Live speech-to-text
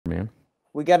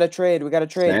We got to trade. We got to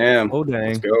trade. Damn. Oh, dang.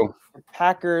 Let's go.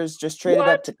 Packers just traded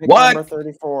up to pick What? number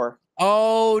 34.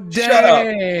 Oh, Shut up.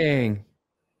 dang.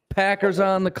 Packers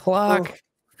on the clock.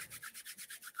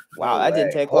 Wow, No that didn't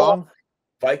way. take Oh, long.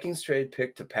 Vikings trade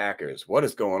pick to Packers. What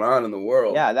is going on in the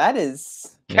world? Yeah, that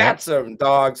is. Cats and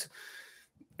dogs.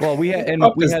 Well, we had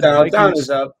Up we is had down, the down Vikings. is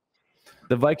up.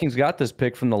 The Vikings got this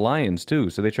pick from the Lions too,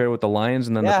 so they traded with the Lions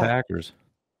and then Yeah. the Packers.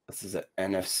 This is an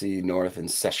NFC North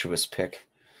incestuous pick.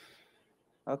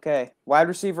 Okay. Wide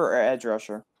receiver or edge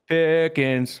rusher?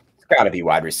 Pickens. It's got to be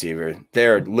wide receiver.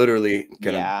 They're literally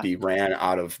going to Yeah. be ran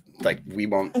out of, like, we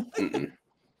won't. Mm-mm.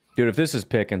 Dude, if this is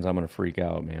Pickens, I'm gonna freak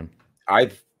out, man. I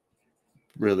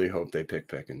really hope they pick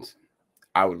Pickens.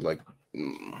 I would like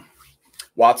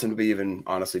Watson would be even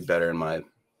honestly better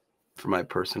for my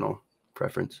personal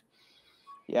preference.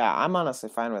 Yeah, I'm honestly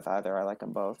fine with either. I like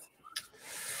them both.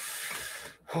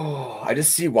 Oh, I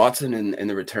just see Watson in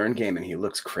the return game and he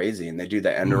looks crazy. And they do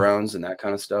the end arounds and that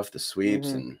kind of stuff, the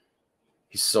sweeps, and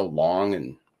he's so long.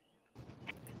 And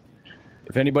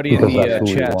If anybody in the That's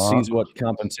who we chat want. sees what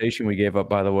compensation we gave up,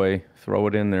 by the way, throw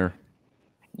it in there.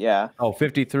 Yeah, Oh,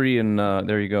 53 and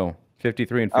there you go.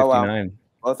 53 and Oh, wow. 59.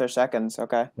 both are seconds.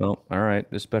 Okay. Well, all right.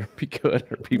 This better be good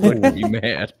or people are gonna be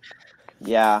mad.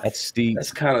 Yeah, That's steep.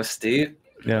 that's kind of steep.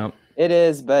 Yeah. it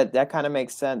is, but that kind of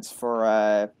makes sense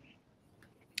for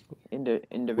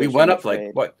individual. We went up like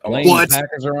trade. what? a Blaine, month? the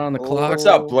Packers are on the Oh. clock. What's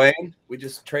up, Blaine? We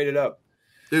just traded up.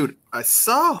 Dude, I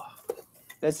saw.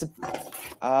 That's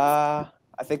I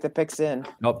think the pick's in.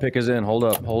 No, pick is in. Hold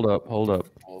up. Hold up. Hold up.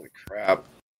 Holy crap.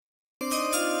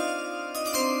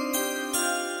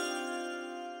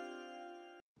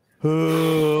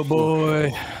 Oh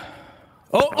boy.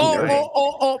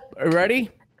 Oh. Ready?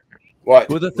 What?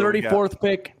 With the 34th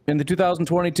pick in the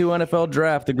 2022 NFL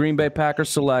Draft, the Green Bay Packers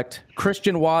select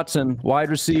Christian Watson, wide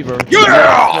receiver.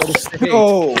 Yeah! Florida State.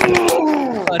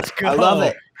 Oh, Let's go. I love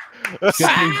it.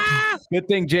 Good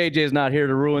thing JJ's not here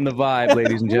to ruin the vibe,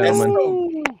 ladies and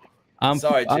gentlemen. I'm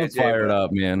Sorry, I'm JJ, fired but-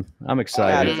 up, man. I'm That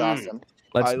excited. is awesome.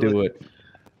 Let's do it.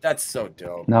 That's so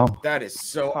dope. No. That is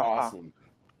so awesome.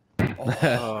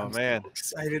 Oh man.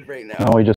 Excited right now. Now we just